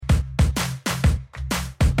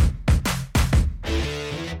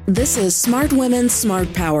This is Smart Women,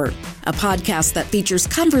 Smart Power, a podcast that features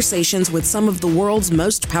conversations with some of the world's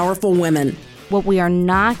most powerful women. What we are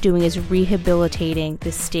not doing is rehabilitating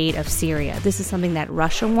the state of Syria. This is something that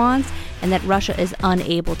Russia wants and that Russia is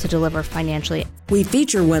unable to deliver financially. We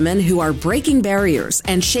feature women who are breaking barriers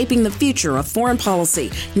and shaping the future of foreign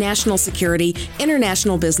policy, national security,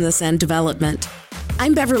 international business, and development.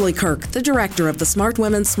 I'm Beverly Kirk, the director of the Smart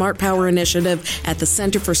Women, Smart Power initiative at the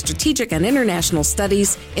Center for Strategic and International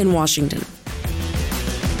Studies in Washington.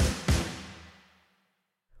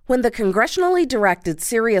 When the congressionally directed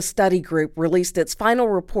Syria Study Group released its final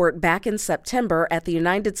report back in September at the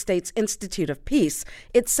United States Institute of Peace,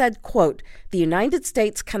 it said, quote, "The United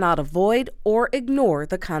States cannot avoid or ignore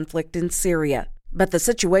the conflict in Syria." But the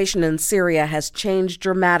situation in Syria has changed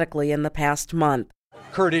dramatically in the past month.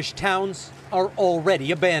 Kurdish towns are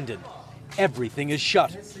already abandoned. Everything is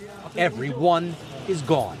shut. Everyone is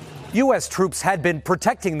gone. U.S. troops had been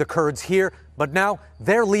protecting the Kurds here, but now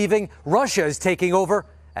they're leaving. Russia is taking over,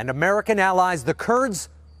 and American allies, the Kurds,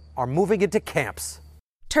 are moving into camps.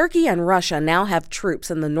 Turkey and Russia now have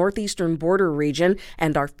troops in the northeastern border region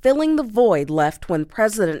and are filling the void left when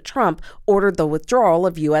President Trump ordered the withdrawal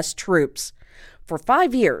of U.S. troops. For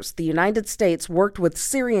 5 years, the United States worked with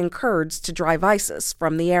Syrian Kurds to drive ISIS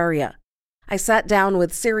from the area. I sat down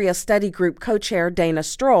with Syria Study Group co-chair Dana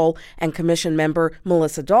Stroul and Commission member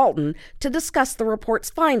Melissa Dalton to discuss the report's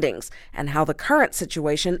findings and how the current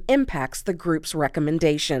situation impacts the group's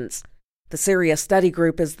recommendations. The Syria Study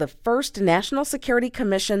Group is the first National Security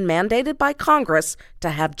Commission mandated by Congress to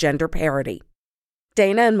have gender parity.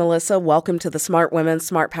 Dana and Melissa, welcome to the Smart Women,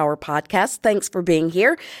 Smart Power podcast. Thanks for being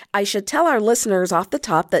here. I should tell our listeners off the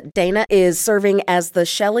top that Dana is serving as the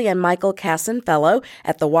Shelley and Michael Casson Fellow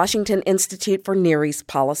at the Washington Institute for Near East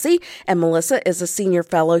Policy, and Melissa is a senior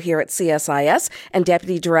fellow here at CSIS and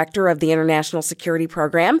deputy director of the International Security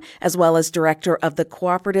Program, as well as director of the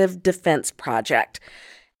Cooperative Defense Project.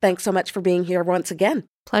 Thanks so much for being here once again.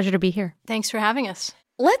 Pleasure to be here. Thanks for having us.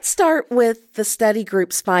 Let's start with the study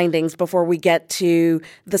group's findings before we get to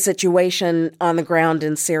the situation on the ground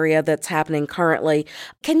in Syria that's happening currently.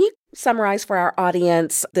 Can you summarize for our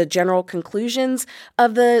audience the general conclusions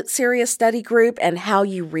of the Syria Study Group and how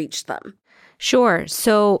you reached them? Sure.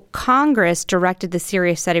 So Congress directed the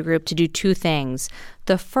Syria Study Group to do two things.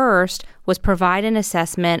 The first was provide an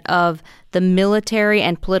assessment of the military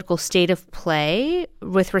and political state of play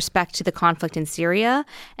with respect to the conflict in Syria.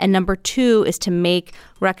 And number two is to make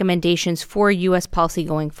recommendations for U.S. policy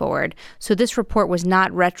going forward. So this report was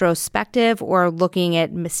not retrospective or looking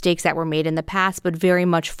at mistakes that were made in the past, but very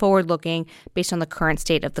much forward-looking based on the current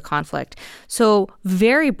state of the conflict. So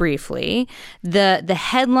very briefly, the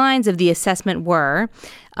headlines of the assessment were,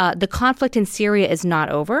 the conflict in Syria is not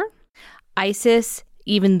over. ISIS,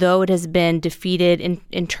 even though it has been defeated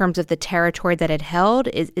in terms of the territory that it held,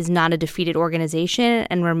 is not a defeated organization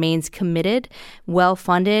and remains committed,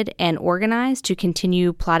 well-funded, and organized to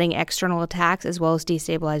continue plotting external attacks as well as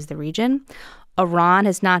destabilize the region. Iran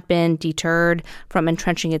has not been deterred from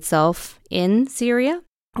entrenching itself in Syria.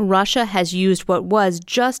 Russia has used what was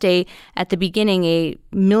just at the beginning, a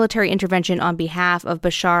military intervention on behalf of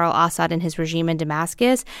Bashar al-Assad and his regime in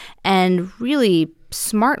Damascus, and really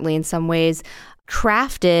smartly in some ways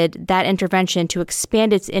crafted that intervention to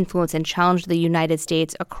expand its influence and challenge the United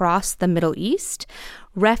States across the Middle East.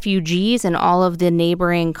 Refugees in all of the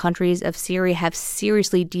neighboring countries of Syria have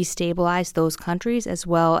seriously destabilized those countries as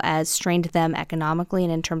well as strained them economically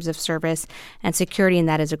and in terms of service and security, and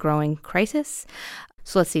that is a growing crisis.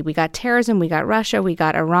 So let's see, we got terrorism, we got Russia, we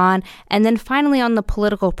got Iran, and then finally on the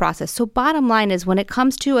political process. So bottom line is when it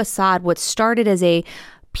comes to Assad, what started as a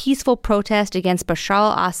peaceful protest against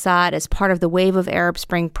Bashar al-Assad as part of the wave of Arab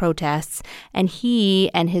Spring protests, and he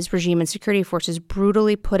and his regime and security forces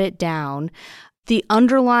brutally put it down. The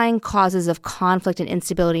underlying causes of conflict and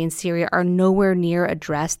instability in Syria are nowhere near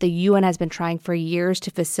addressed. The UN has been trying for years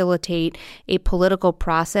to facilitate a political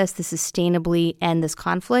process to sustainably end this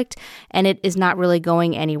conflict, and it is not really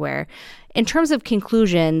going anywhere. In terms of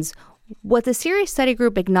conclusions, what the Syria Study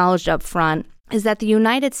Group acknowledged up front is that the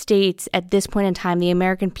United States, at this point in time, the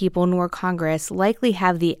American people nor Congress likely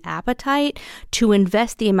have the appetite to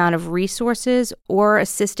invest the amount of resources or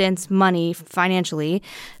assistance, money, financially,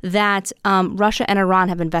 that Russia and Iran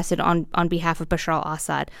have invested on behalf of Bashar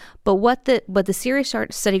al-Assad. But what the Syria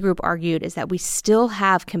Study Group argued is that we still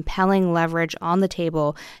have compelling leverage on the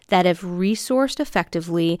table that if resourced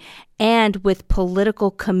effectively and with political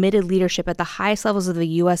committed leadership at the highest levels of the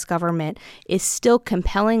U.S. government is still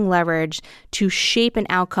compelling leverage to to shape an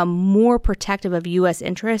outcome more protective of U.S.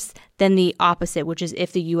 interests than the opposite, which is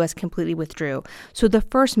if the U.S. completely withdrew. So the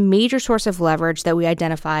first major source of leverage that we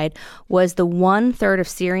identified was the 1/3 of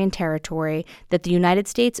Syrian territory that the United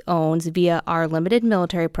States owns via our limited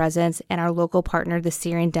military presence and our local partner, the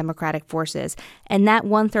Syrian Democratic Forces. And that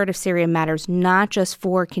 1/3 of Syria matters not just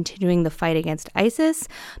for continuing the fight against ISIS,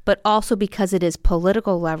 but also because it is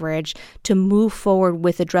political leverage to move forward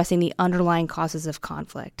with addressing the underlying causes of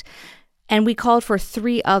conflict. And we called for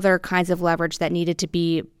 3 other kinds of leverage that needed to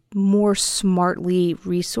be more smartly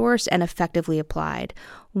resourced and effectively applied.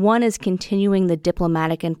 One is continuing the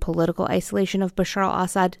diplomatic and political isolation of Bashar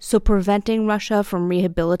al-Assad, so preventing Russia from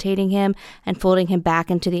rehabilitating him and folding him back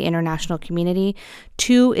into the international community.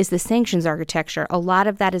 2 is the sanctions architecture. A lot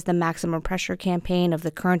of that is the maximum pressure campaign of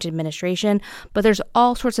the current administration, but there's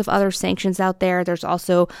all sorts of other sanctions out there. There's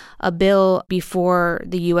also a bill before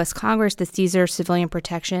the U.S. Congress, the Caesar Civilian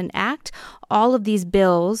Protection Act. All of these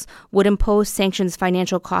bills would impose sanctions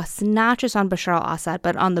financial costs not just on Bashar al-Assad,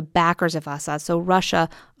 but on the backers of Assad, so Russia,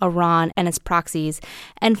 Iran, and its proxies.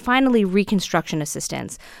 And finally, reconstruction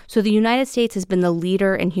assistance. So the United States has been the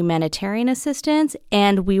leader in humanitarian assistance,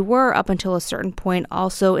 and we were, up until a certain point,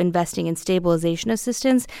 also investing in stabilization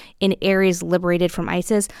assistance in areas liberated from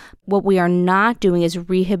ISIS. What we are not doing is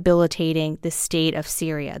rehabilitating the state of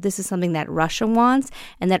Syria. This is something that Russia wants,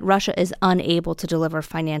 and that Russia is unable to deliver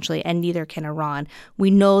financially, and neither can Iran. We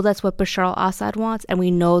know that's what Bashar al-Assad wants, and we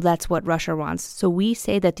know that's what Russia wants. So we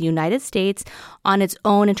say that the United States, on its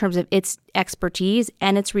own in terms of its expertise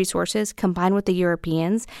and its resources, combined with the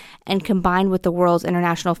Europeans and combined with the world's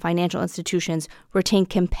international financial institutions, retain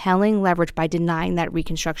compelling leverage by denying that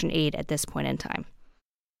reconstruction aid at this point in time.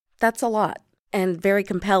 That's a lot. And very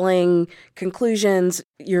compelling conclusions.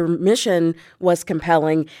 Your mission was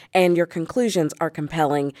compelling, and your conclusions are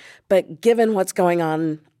compelling. But given what's going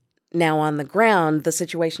on now on the ground, the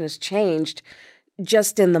situation has changed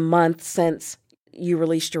just in the month since you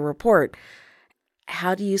released your report.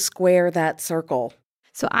 How do you square that circle?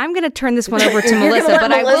 So I'm going to turn this one over to Melissa,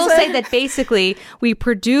 but I will say that basically we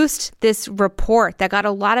produced this report that got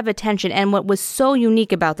a lot of attention. And what was so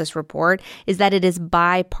unique about this report is that it is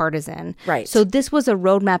bipartisan. Right. So this was a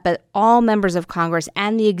roadmap that all members of Congress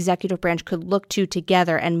and the executive branch could look to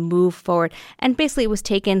together and move forward. And basically it was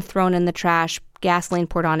taken, thrown in the trash, gasoline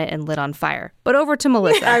poured on it, and lit on fire. But over to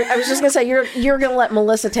Melissa. I was just going to say, you're going to let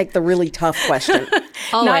Melissa take the really tough question.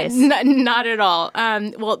 Always. Not at all.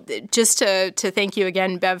 Well, just to thank you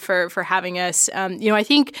again, Bev, for having us. I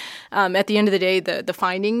think at the end of the day, the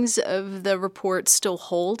findings of the report still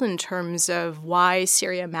hold in terms of why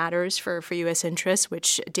Syria matters for U.S. interests,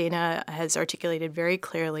 which Dana has articulated very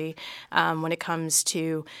clearly when it comes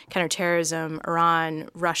to counterterrorism, Iran,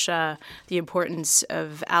 Russia, the importance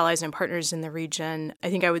of allies and partners in the region. I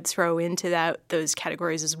think I would throw into those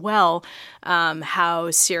categories as well how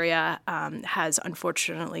Syria has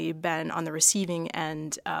unfortunately been on the receiving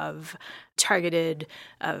end of targeted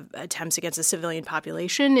attempts against the civilian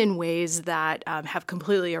population in ways that have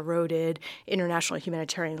completely eroded international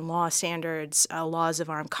humanitarian law standards, laws of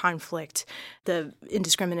armed conflict, the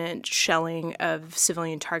indiscriminate shelling of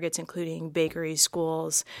civilian targets, including bakeries,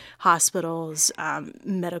 schools, hospitals,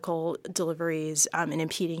 medical deliveries, and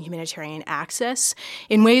impeding humanitarian access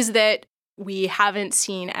in ways that we haven't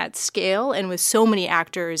seen at scale, and with so many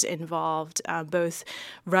actors involved, both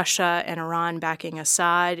Russia and Iran backing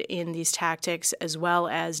Assad in these tactics, as well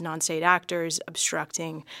as non-state actors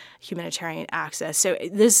obstructing humanitarian access. So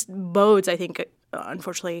this bodes, I think,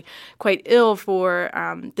 unfortunately quite ill for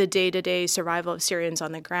the day-to-day survival of Syrians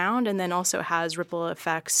on the ground, and then also has ripple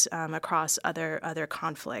effects across other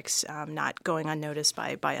conflicts, not going unnoticed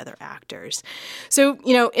by other actors. So,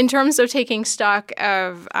 in terms of taking stock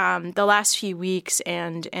of the last few weeks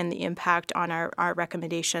and the impact on our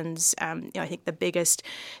recommendations, I think the biggest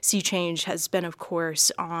sea change has been, of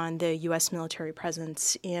course, on the U.S. military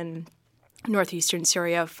presence in northeastern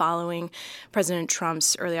Syria following President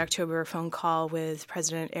Trump's early October phone call with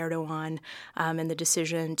President Erdogan and the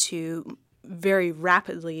decision to very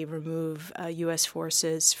rapidly remove U.S.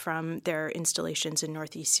 forces from their installations in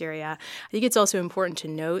northeast Syria. I think it's also important to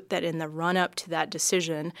note that in the run-up to that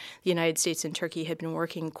decision, the United States and Turkey had been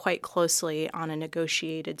working quite closely on a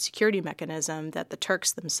negotiated security mechanism that the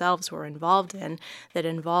Turks themselves were involved in that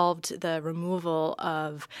involved the removal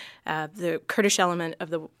of the Kurdish element of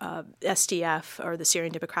the SDF, or the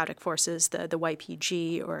Syrian Democratic Forces, the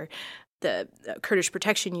YPG, or Kurdish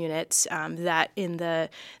protection units that in the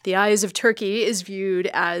eyes of Turkey is viewed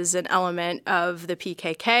as an element of the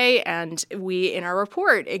PKK. And we, in our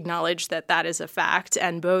report, acknowledge that that is a fact.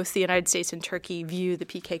 And both the United States and Turkey view the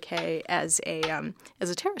PKK as a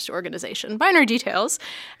terrorist organization. Minor details.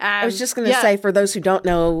 I was just going to say, for those who don't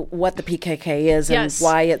know what the PKK is and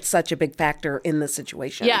why it's such a big factor in this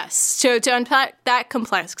situation. Yes. So to unpack that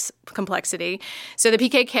complexity, so the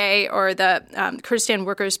PKK, or the Kurdistan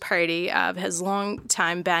Workers' Party, has long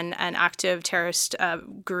time been an active terrorist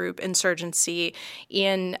group insurgency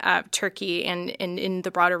in Turkey and in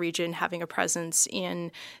the broader region, having a presence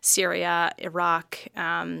in Syria, Iraq,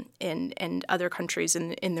 and other countries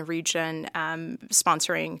in the region,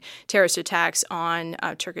 sponsoring terrorist attacks on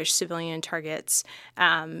Turkish civilian targets,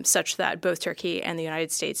 such that both Turkey and the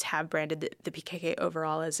United States have branded the PKK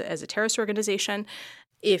overall as a terrorist organization.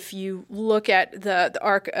 If you look at the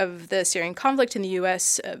arc of the Syrian conflict in the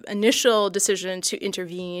U.S., initial decision to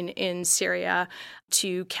intervene in Syria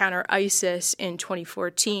to counter ISIS in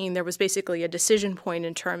 2014, there was basically a decision point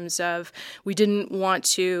in terms of we didn't want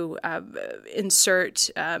to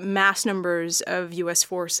insert mass numbers of U.S.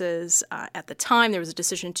 forces at the time. There was a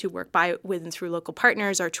decision to work with and through local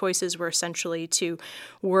partners. Our choices were essentially to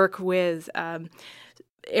work with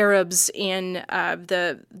Arabs in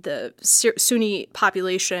the Sunni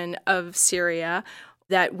population of Syria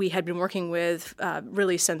that we had been working with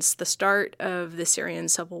really since the start of the Syrian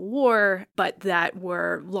civil war, but that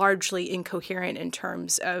were largely incoherent in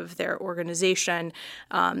terms of their organization,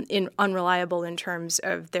 unreliable in terms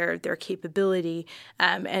of their capability.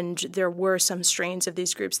 And there were some strains of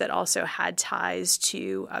these groups that also had ties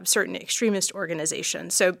to certain extremist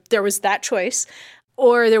organizations. So there was that choice.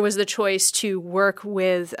 Or there was the choice to work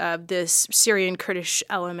with this Syrian Kurdish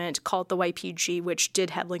element called the YPG, which did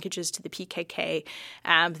have linkages to the PKK,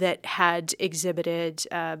 that had exhibited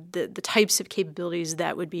the types of capabilities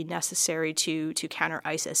that would be necessary to counter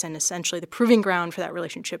ISIS. And essentially the proving ground for that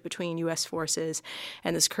relationship between U.S. forces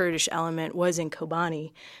and this Kurdish element was in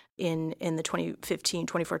Kobani in the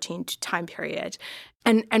 2015-2014 time period.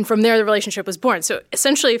 And from there, the relationship was born. So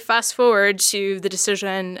essentially, fast forward to the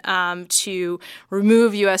decision to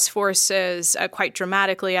remove U.S. forces quite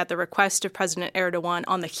dramatically at the request of President Erdogan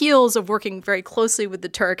on the heels of working very closely with the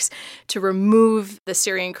Turks to remove the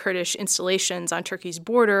Syrian Kurdish installations on Turkey's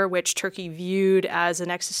border, which Turkey viewed as an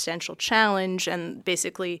existential challenge. And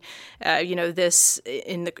basically, this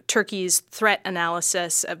in the Turkey's threat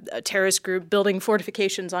analysis of a terrorist group building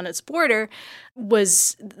fortifications on its border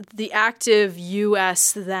was the active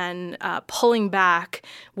U.S. then pulling back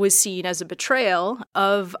was seen as a betrayal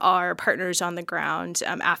of our partners on the ground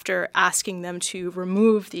after asking them to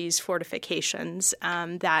remove these fortifications.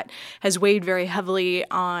 That has weighed very heavily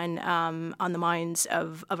on the minds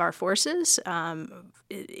of our forces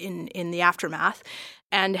in the aftermath,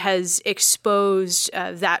 and has exposed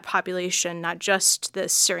that population, not just the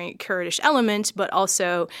Syrian Kurdish element, but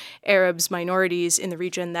also Arabs, minorities in the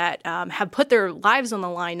region that have put their lives on the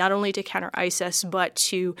line, not only to counter ISIS, but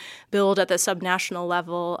to build at the subnational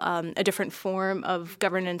level a different form of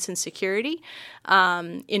governance and security.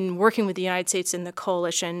 In working with the United States and the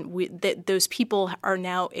coalition, those people are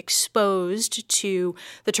now exposed to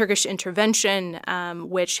the Turkish intervention,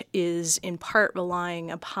 which is in part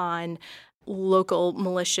relying upon local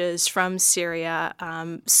militias from Syria,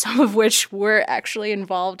 some of which were actually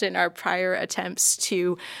involved in our prior attempts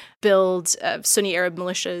to build Sunni Arab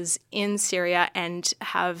militias in Syria, and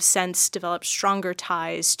have since developed stronger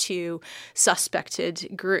ties to suspected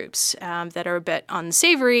groups that are a bit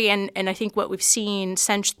unsavory. And I think what we've seen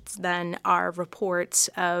since then are reports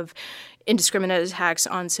of indiscriminate attacks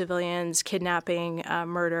on civilians, kidnapping,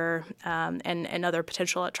 murder, and other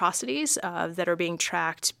potential atrocities that are being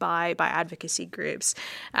tracked by advocacy groups.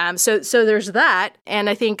 So there's that. And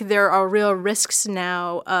I think there are real risks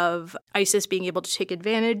now of ISIS being able to take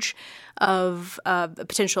advantage of a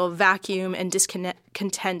potential vacuum and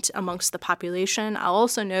discontent amongst the population. I'll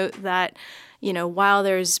also note that while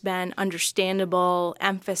there's been understandable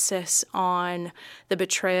emphasis on the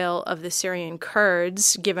betrayal of the Syrian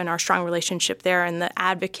Kurds, given our strong relationship there and the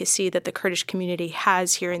advocacy that the Kurdish community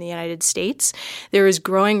has here in the United States, there is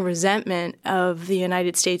growing resentment of the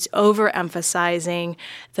United States overemphasizing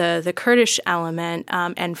the Kurdish element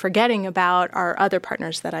and forgetting about our other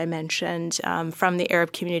partners that I mentioned from the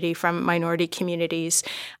Arab community, from minority communities.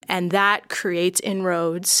 And that creates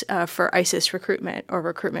inroads for ISIS recruitment or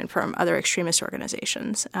recruitment from other extremist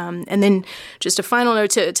organizations. And then just a final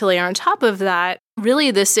note to layer on top of that,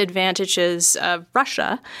 Really, this advantages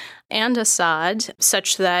Russia and Assad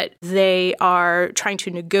such that they are trying to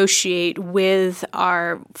negotiate with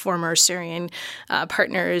our former Syrian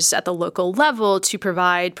partners at the local level to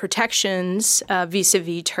provide protections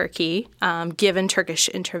vis-a-vis Turkey, given Turkish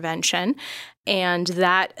intervention. And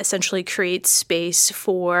that essentially creates space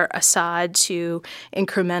for Assad to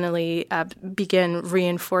incrementally begin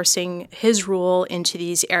reinforcing his rule into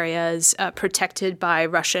these areas protected by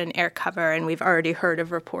Russian air cover. And we've already heard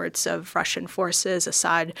of reports of Russian forces,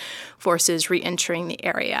 Assad forces re-entering the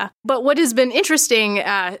area. But what has been interesting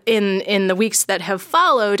in the weeks that have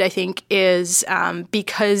followed, I think, is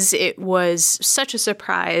because it was such a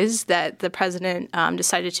surprise that the president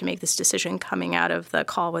decided to make this decision coming out of the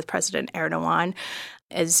call with President Erdogan.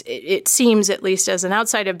 As it seems, at least as an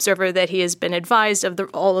outside observer, that he has been advised of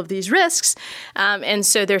all of these risks. And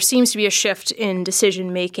so there seems to be a shift in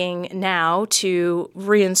decision-making now to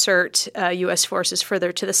reinsert U.S. forces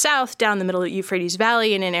further to the south, down the middle of the Euphrates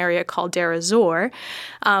Valley in an area called Deir ez-Zor,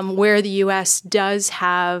 where the U.S. does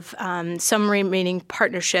have some remaining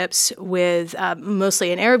partnerships with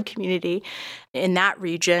mostly an Arab community in that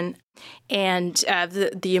region. And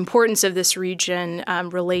the importance of this region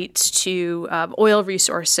relates to oil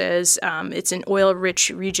resources. It's an oil-rich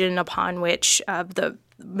region upon which the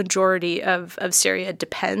majority of Syria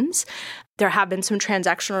depends. There have been some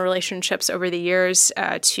transactional relationships over the years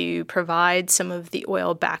to provide some of the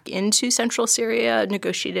oil back into central Syria,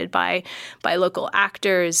 negotiated by local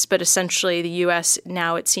actors. But essentially, the U.S.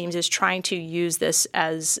 now, it seems, is trying to use this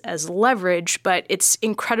as leverage, but it's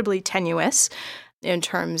incredibly tenuous in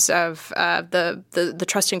terms of the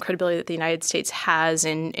trust and credibility that the United States has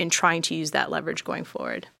in trying to use that leverage going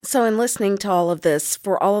forward. So in listening to all of this,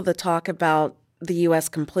 for all of the talk about the U.S.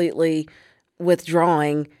 completely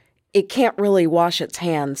withdrawing, it can't really wash its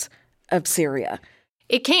hands of Syria.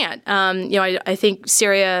 It can't. I think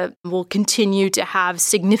Syria will continue to have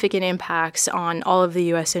significant impacts on all of the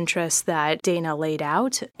U.S. interests that Dana laid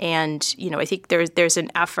out. And, I think there's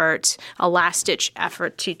an effort, a last-ditch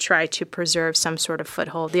effort to try to preserve some sort of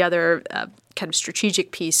foothold. The other kind of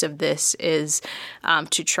strategic piece of this is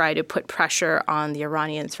to try to put pressure on the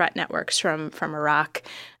Iranian threat networks from Iraq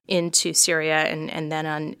into Syria and then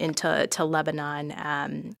on into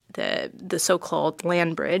Lebanon, the so-called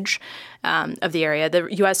land bridge of the area. The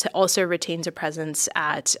U.S. also retains a presence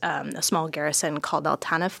at a small garrison called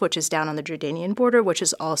Al-Tanif, which is down on the Jordanian border, which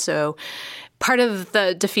is also part of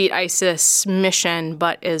the Defeat ISIS mission,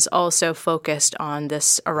 but is also focused on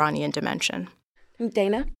this Iranian dimension.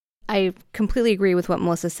 Dana? I completely agree with what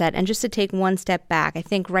Melissa said. And just to take one step back, I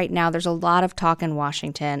think right now there's a lot of talk in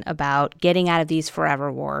Washington about getting out of these forever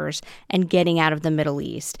wars and getting out of the Middle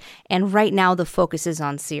East. And right now the focus is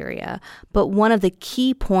on Syria. But one of the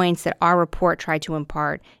key points that our report tried to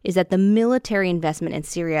impart is that the military investment in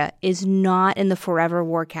Syria is not in the forever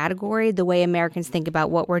war category the way Americans think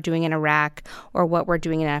about what we're doing in Iraq or what we're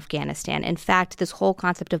doing in Afghanistan. In fact, this whole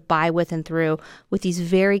concept of by, with, and through with these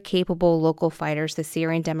very capable local fighters, the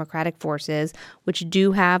Syrian Democratic Forces, which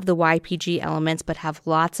do have the YPG elements but have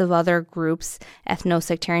lots of other groups,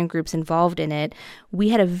 ethno-sectarian groups involved in it, we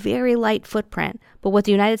had a very light footprint. But what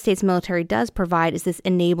the United States military does provide is this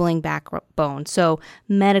enabling backbone. So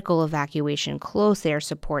medical evacuation, close air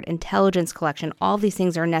support, intelligence collection, all these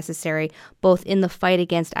things are necessary both in the fight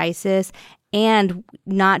against ISIS and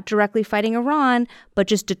not directly fighting Iran, but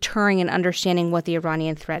just deterring and understanding what the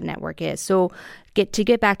Iranian threat network is. So to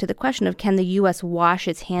get back to the question of can the U.S. wash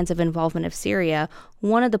its hands of involvement of Syria,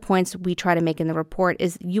 one of the points we try to make in the report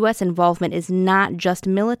is U.S. involvement is not just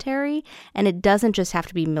military, and it doesn't just have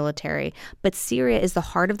to be military. But Syria is the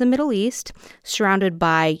heart of the Middle East, surrounded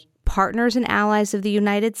by partners and allies of the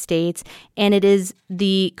United States, and it is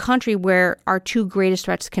the country where our two greatest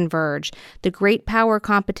threats converge, the great power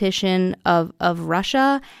competition of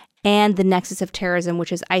Russia and the nexus of terrorism,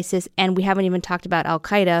 which is ISIS, and we haven't even talked about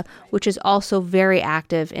al-Qaeda, which is also very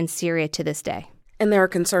active in Syria to this day. And there are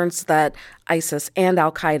concerns that ISIS and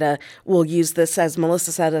al-Qaeda will use this, as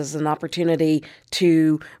Melissa said, as an opportunity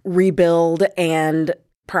to rebuild and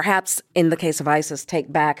perhaps, in the case of ISIS,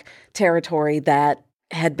 take back territory that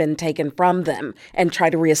had been taken from them and try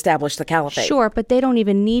to reestablish the caliphate. Sure, but they don't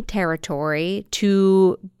even need territory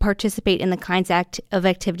to participate in the kinds of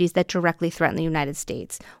activities that directly threaten the United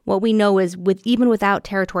States. What we know is even without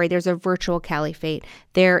territory, there's a virtual caliphate.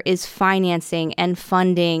 There is financing and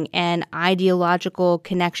funding and ideological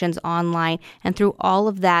connections online. And through all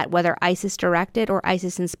of that, whether ISIS-directed or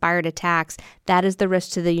ISIS-inspired attacks, that is the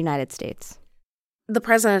risk to the United States. The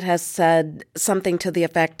president has said something to the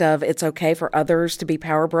effect of it's okay for others to be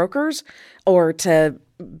power brokers or to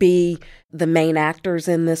be the main actors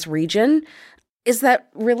in this region. Is that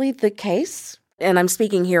really the case? And I'm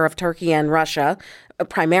speaking here of Turkey and Russia.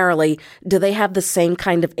 Primarily, do they have the same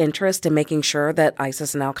kind of interest in making sure that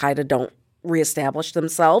ISIS and al-Qaeda don't reestablish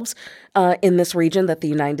themselves in this region that the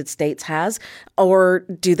United States has? Or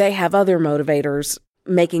do they have other motivators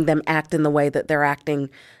making them act in the way that they're acting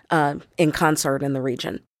in concert in the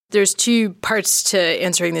region? There's two parts to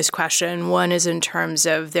answering this question. One is in terms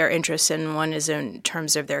of their interests and one is in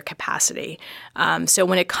terms of their capacity. So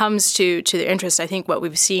when it comes to their interests, I think what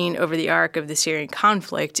we've seen over the arc of the Syrian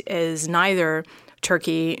conflict is neither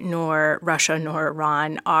Turkey nor Russia nor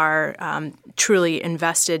Iran are truly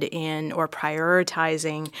invested in or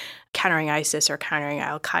prioritizing countering ISIS or countering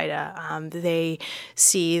al-Qaeda. They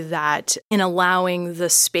see that in allowing the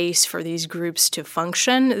space for these groups to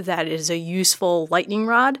function, that is a useful lightning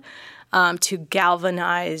rod to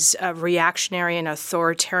galvanize a reactionary and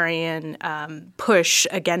authoritarian push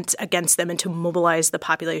against them and to mobilize the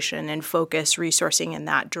population and focus resourcing in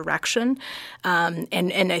that direction.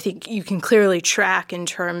 And I think you can clearly track in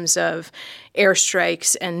terms of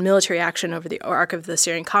airstrikes and military action over the arc of the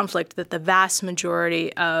Syrian conflict that the vast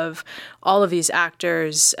majority of all of these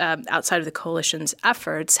actors outside of the coalition's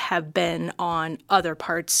efforts have been on other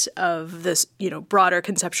parts of this, broader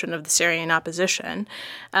conception of the Syrian opposition.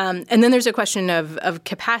 And then there's a question of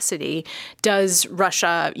capacity. Does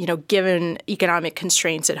Russia, given economic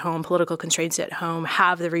constraints at home, political constraints at home,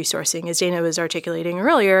 have the resourcing, as Dana was articulating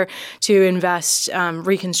earlier, to invest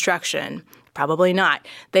reconstruction? Probably not.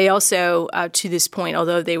 They also, to this point,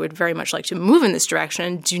 although they would very much like to move in this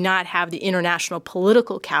direction, do not have the international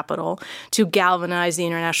political capital to galvanize the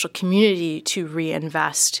international community to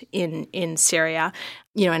reinvest in Syria.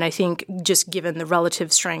 And I think just given the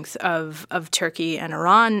relative strength of Turkey and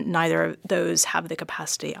Iran, neither of those have the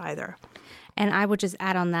capacity either. And I would just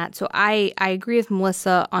add on that. So I agree with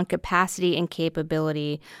Melissa on capacity and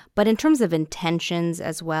capability. But in terms of intentions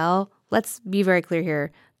as well, let's be very clear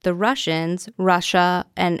here. The Russians, Russia,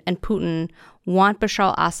 and Putin want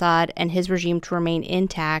Bashar al-Assad and his regime to remain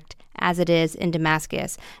intact as it is in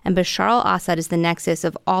Damascus. And Bashar al-Assad is the nexus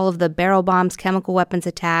of all of the barrel bombs, chemical weapons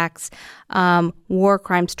attacks, war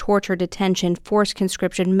crimes, torture, detention, forced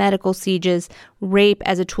conscription, medical sieges, rape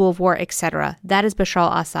as a tool of war, etc. That is Bashar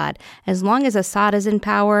al-Assad. As long as Assad is in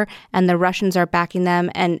power and the Russians are backing them,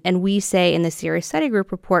 and we say in the Syria Study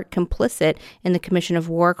Group report, complicit in the commission of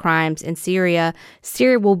war crimes in Syria,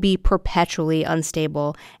 Syria will be perpetually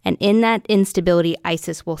unstable. And in that instability,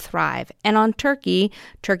 ISIS will thrive. And on Turkey,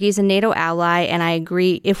 Turkey is a NATO ally, and I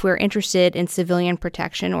agree, if we're interested in civilian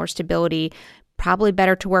protection or stability, probably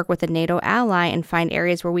better to work with a NATO ally and find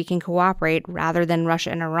areas where we can cooperate rather than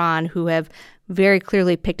Russia and Iran, who have very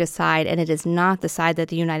clearly picked a side, and it is not the side that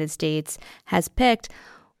the United States has picked.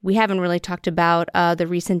 We haven't really talked about the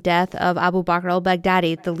recent death of Abu Bakr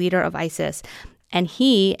al-Baghdadi, the leader of ISIS. And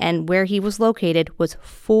he and where he was located was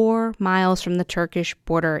 4 miles from the Turkish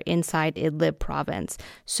border inside Idlib province.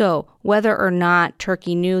 So whether or not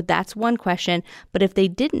Turkey knew, that's one question. But if they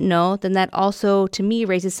didn't know, then that also, to me,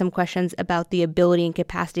 raises some questions about the ability and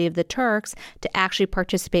capacity of the Turks to actually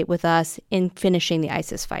participate with us in finishing the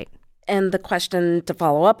ISIS fight. And the question to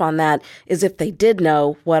follow up on that is, if they did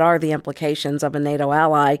know, what are the implications of a NATO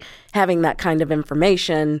ally having that kind of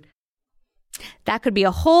information? That could be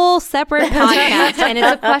a whole separate podcast. And it's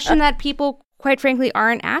a question that people, quite frankly,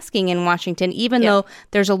 aren't asking in Washington, even though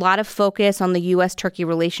there's a lot of focus on the U.S.-Turkey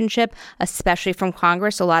relationship, especially from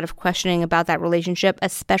Congress, a lot of questioning about that relationship,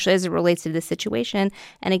 especially as it relates to this situation.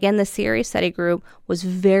 And again, the Syria Study Group was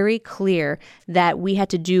very clear that we had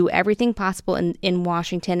to do everything possible in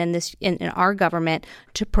Washington and in our government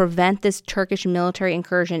to prevent this Turkish military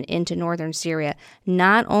incursion into northern Syria,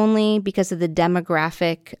 not only because of the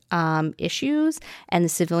demographic issues and the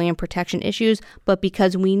civilian protection issues, but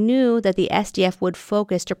because we knew that the SDF would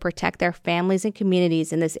focus to protect their families and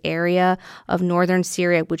communities in this area of northern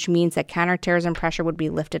Syria, which means that counterterrorism pressure would be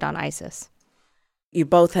lifted on ISIS. You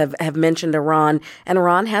both have mentioned Iran, and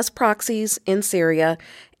Iran has proxies in Syria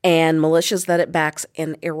and militias that it backs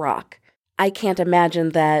in Iraq. I can't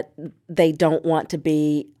imagine that they don't want to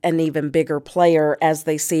be an even bigger player as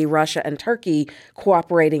they see Russia and Turkey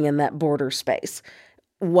cooperating in that border space.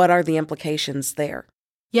 What are the implications there?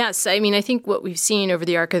 Yes. I mean, I think what we've seen over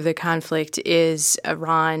the arc of the conflict is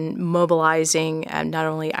Iran mobilizing not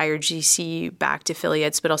only IRGC-backed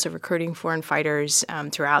affiliates, but also recruiting foreign fighters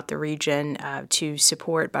throughout the region to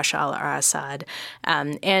support Bashar al-Assad.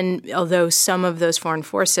 And although some of those foreign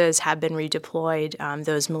forces have been redeployed,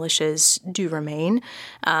 those militias do remain.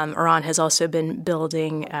 Iran has also been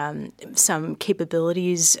building some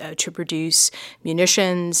capabilities to produce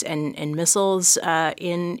munitions and missiles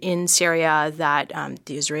in Syria that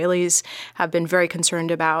Israelis have been very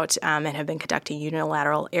concerned about and have been conducting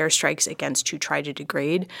unilateral airstrikes against to try to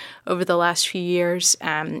degrade over the last few years.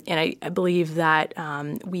 And I believe that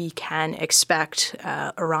we can expect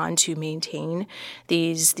Iran to maintain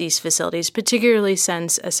these facilities, particularly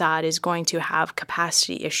since Assad is going to have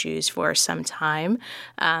capacity issues for some time.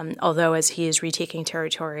 Although as he is retaking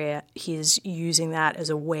territory, he is using that as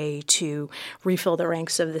a way to refill the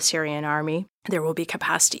ranks of the Syrian army. There will be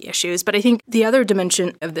capacity issues. But I think the other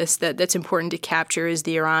dimension of this that's important to capture is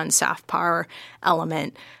the Iran soft power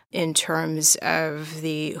element in terms of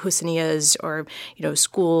the Husseinias, or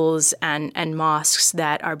schools and mosques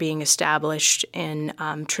that are being established in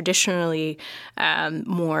traditionally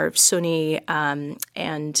more Sunni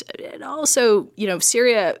and also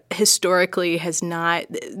Syria historically has not.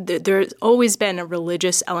 There's always been a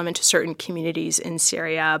religious element to certain communities in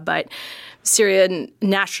Syria, but Syrian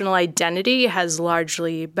national identity has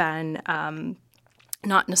largely been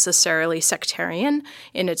not necessarily sectarian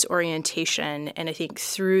in its orientation. And I think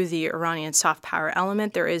through the Iranian soft power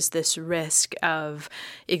element, there is this risk of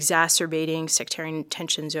exacerbating sectarian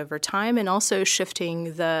tensions over time and also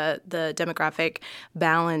shifting the demographic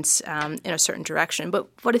balance in a certain direction. But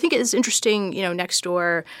what I think is interesting, next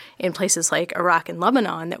door in places like Iraq and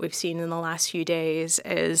Lebanon that we've seen in the last few days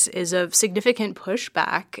is a significant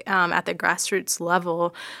pushback at the grassroots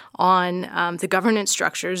level on the governance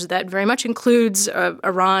structures that very much includes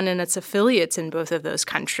Iran and its affiliates in both of those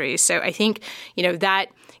countries. So I think, that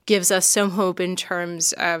gives us some hope in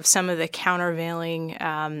terms of some of the countervailing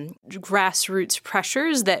grassroots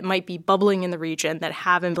pressures that might be bubbling in the region that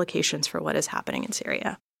have implications for what is happening in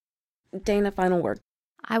Syria. Dana, final word.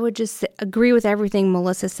 I would just agree with everything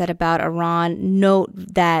Melissa said about Iran. Note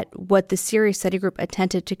that what the Syria Study Group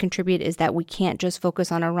attempted to contribute is that we can't just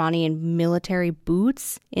focus on Iranian military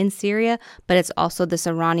boots in Syria, but it's also this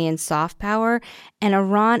Iranian soft power. And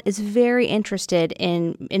Iran is very interested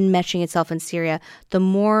in enmeshing itself in Syria. The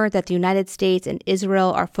more that the United States and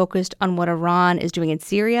Israel are focused on what Iran is doing in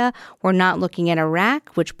Syria, we're not looking at Iraq,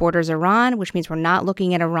 which borders Iran, which means we're not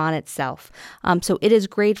looking at Iran itself. So it is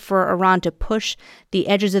great for Iran to push the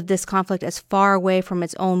edges of this conflict as far away from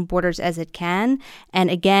its own borders as it can. And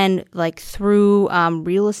again, through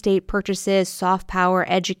real estate purchases, soft power,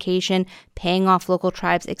 education, paying off local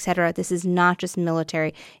tribes, etc. This is not just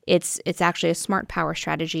military. It's actually a smart power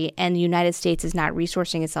strategy. And the United States is not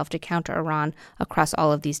resourcing itself to counter Iran across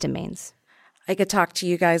all of these domains. I could talk to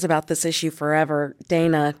you guys about this issue forever.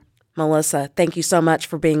 Dana, Melissa, thank you so much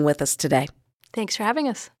for being with us today. Thanks for having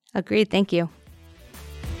us. Agreed. Thank you.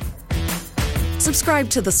 Subscribe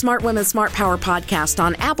to the Smart Women, Smart Power podcast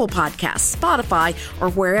on Apple Podcasts, Spotify, or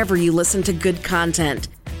wherever you listen to good content.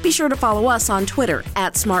 Be sure to follow us on Twitter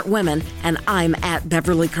 @SmartWomen, and I'm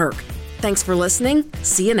 @BeverlyKirk. Thanks for listening.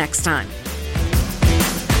 See you next time.